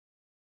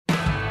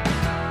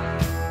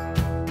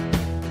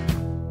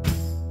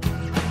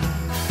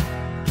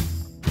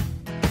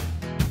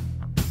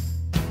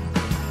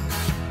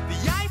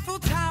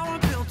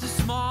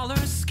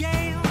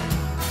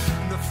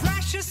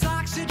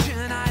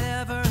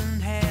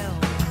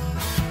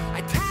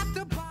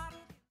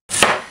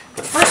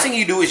first thing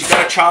you do is you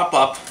gotta chop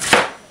up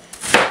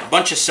a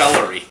bunch of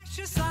celery.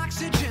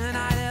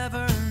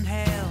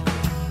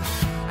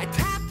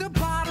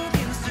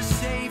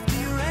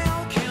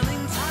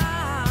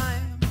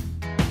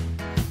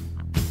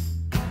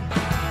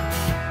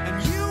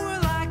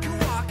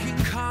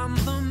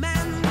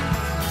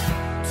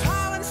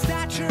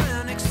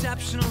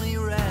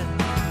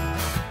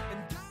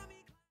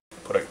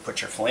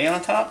 Put your filet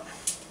on top.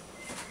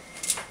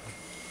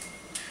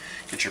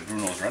 Get your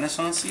Bruno's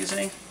Renaissance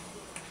seasoning.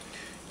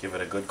 Give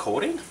it a good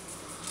coating.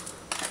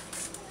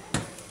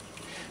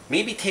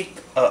 Maybe take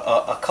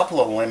a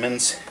couple of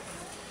lemons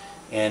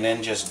and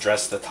then just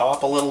dress the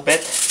top a little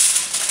bit.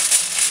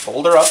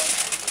 Fold her up.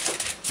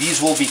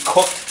 These will be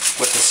cooked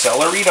with the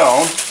celery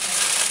down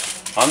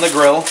on the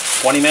grill.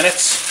 20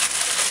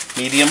 minutes,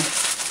 medium,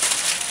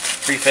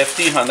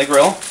 350 on the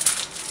grill.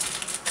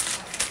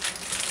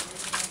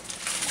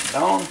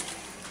 Down.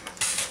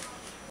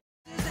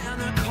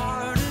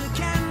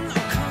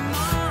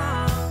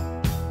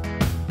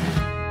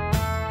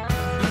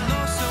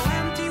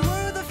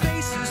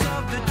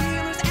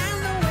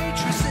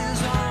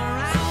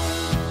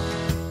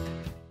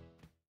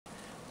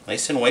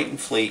 Nice and white and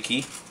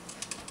flaky.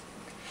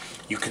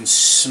 You can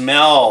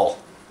smell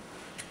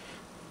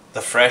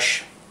the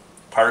fresh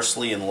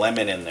parsley and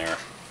lemon in there.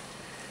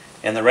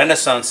 And the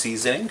Renaissance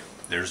seasoning,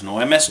 there's no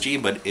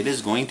MSG, but it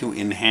is going to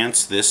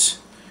enhance this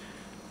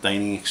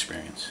dining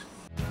experience.